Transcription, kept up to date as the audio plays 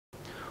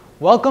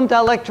Welcome to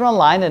our lecture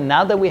online, and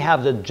now that we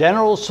have the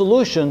general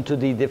solution to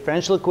the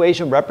differential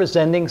equation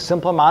representing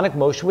simple harmonic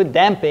motion with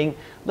damping,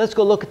 let's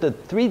go look at the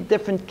three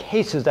different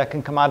cases that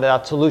can come out of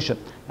that solution.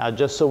 Now,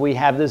 just so we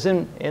have this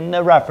in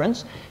the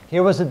reference,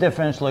 here was the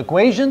differential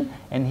equation,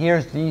 and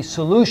here's the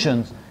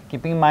solutions.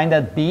 Keeping in mind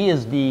that B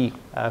is the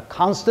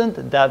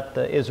constant that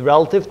is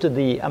relative to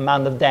the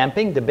amount of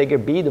damping. The bigger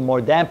B, the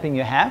more damping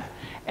you have.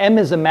 M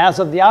is the mass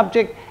of the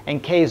object,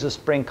 and K is the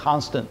spring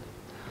constant.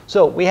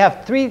 So we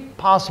have three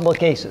possible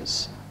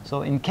cases.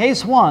 So in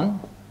case one,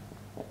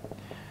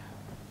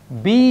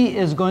 B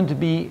is going to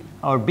be,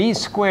 or B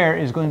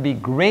squared is going to be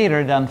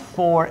greater than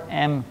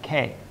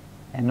 4mk.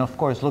 And of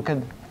course, look at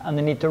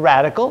underneath the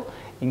radical.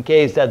 In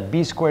case that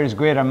B squared is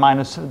greater than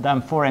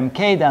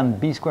 4mk, then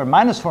B squared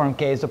minus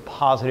 4mk is a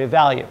positive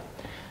value.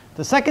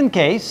 The second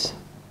case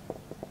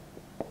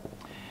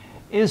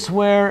is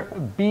where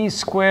B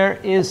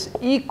squared is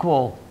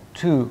equal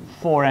to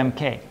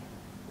 4mk.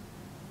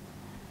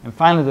 And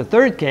finally, the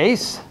third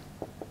case,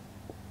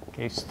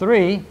 case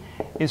 3,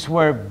 is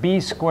where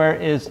B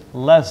squared is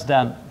less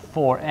than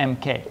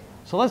 4mk.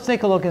 So let's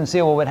take a look and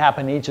see what would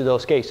happen in each of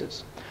those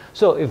cases.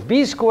 So if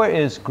B squared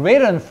is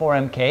greater than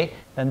 4mk,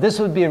 then this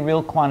would be a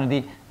real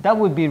quantity, that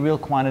would be a real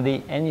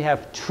quantity, and you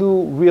have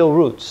two real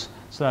roots.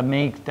 So that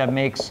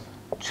makes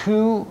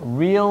two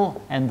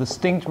real and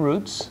distinct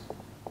roots.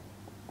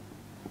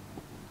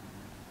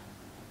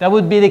 That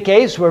would be the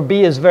case where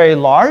B is very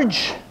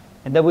large.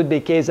 And that would be a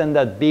case then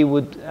that B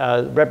would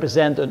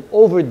represent an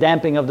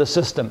overdamping of the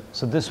system.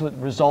 So this would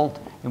result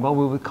in what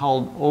we would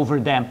call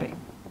overdamping.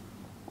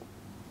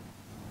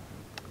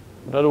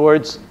 In other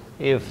words,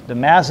 if the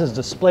mass is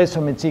displaced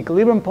from its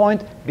equilibrium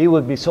point, B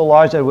would be so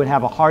large that it would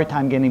have a hard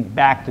time getting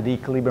back to the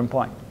equilibrium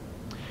point.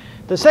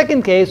 The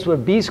second case, where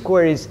B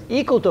squared is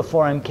equal to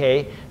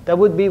 4mk, that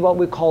would be what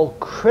we call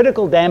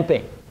critical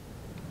damping.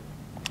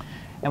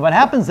 And what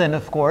happens then,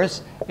 of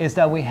course, is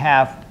that we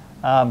have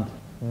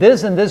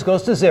this and this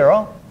goes to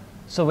 0.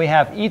 So we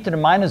have e to the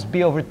minus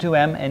b over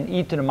 2m and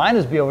e to the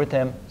minus b over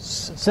 2m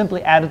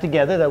simply added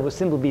together. That would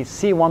simply be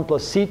c1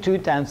 plus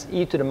c2 times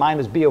e to the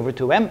minus b over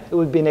 2m. It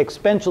would be an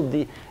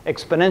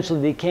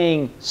exponentially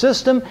decaying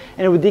system,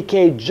 and it would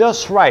decay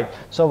just right.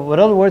 So in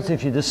other words,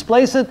 if you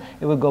displace it,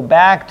 it would go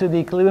back to the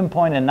equilibrium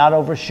point and not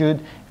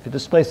overshoot. If you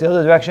displace the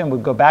other direction, it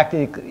would go back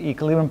to the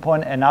equilibrium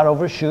point and not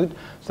overshoot.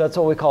 So that's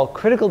what we call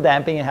critical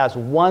damping. It has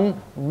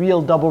one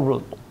real double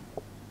root.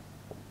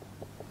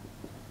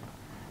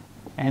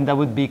 And that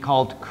would be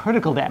called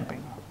critical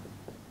damping.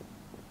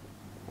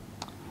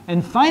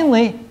 And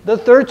finally, the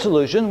third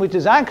solution, which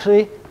is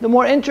actually the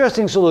more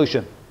interesting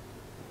solution.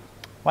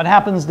 What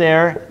happens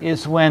there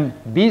is when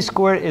B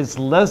squared is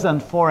less than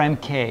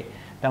 4mk.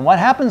 Then what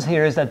happens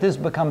here is that this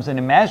becomes an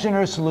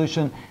imaginary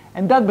solution,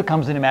 and that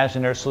becomes an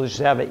imaginary solution.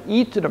 So we have an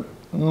e to the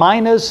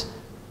minus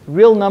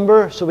real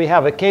number. So we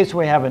have a case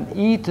where we have an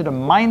e to the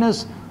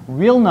minus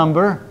real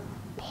number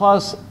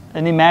plus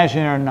an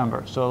imaginary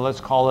number. So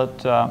let's call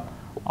it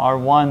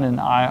R1 and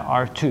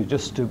R2,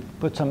 just to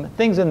put some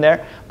things in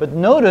there. But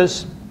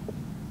notice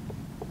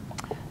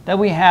that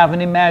we have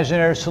an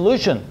imaginary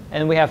solution,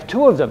 and we have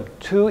two of them,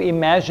 two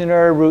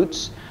imaginary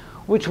roots,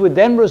 which would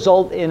then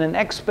result in an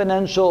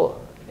exponential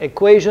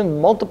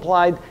equation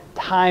multiplied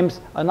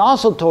times an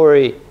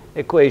oscillatory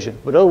equation.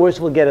 In other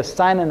words, we'll get a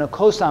sine and a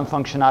cosine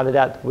function out of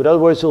that. In other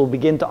words, it will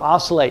begin to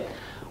oscillate.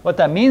 What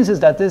that means is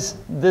that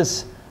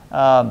this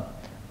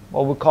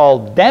what we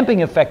call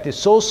damping effect is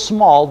so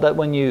small that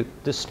when you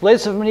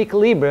displace it from an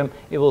equilibrium,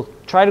 it will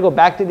try to go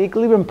back to the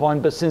equilibrium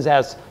point, but since it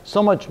has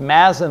so much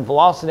mass and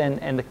velocity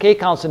and the K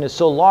constant is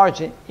so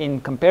large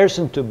in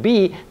comparison to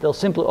B, they'll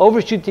simply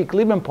overshoot the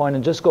equilibrium point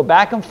and just go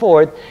back and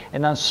forth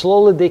and then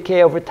slowly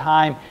decay over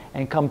time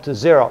and come to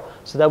 0.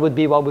 So that would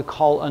be what we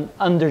call an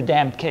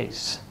underdamped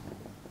case.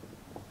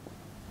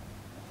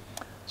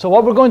 So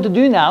what we're going to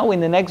do now in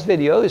the next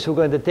video is we're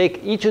going to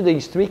take each of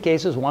these three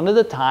cases one at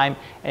a time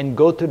and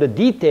go through the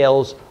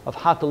details of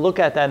how to look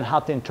at that and how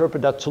to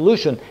interpret that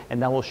solution.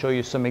 And then we'll show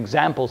you some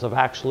examples of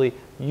actually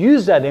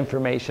use that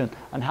information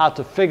on how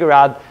to figure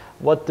out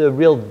what the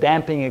real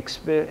damping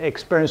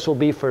experience will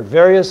be for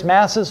various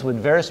masses with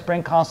various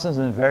spring constants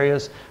and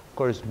various, of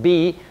course,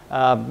 B,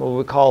 what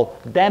we call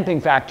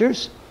damping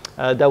factors.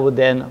 That would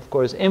then, of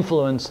course,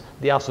 influence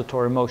the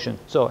oscillatory motion.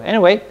 So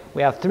anyway,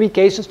 we have three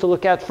cases to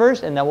look at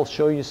first, and then we'll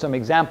show you some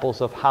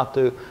examples of how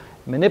to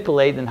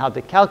manipulate and how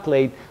to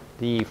calculate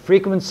the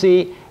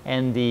frequency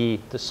and the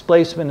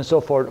displacement and so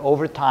forth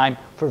over time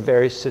for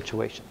various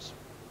situations.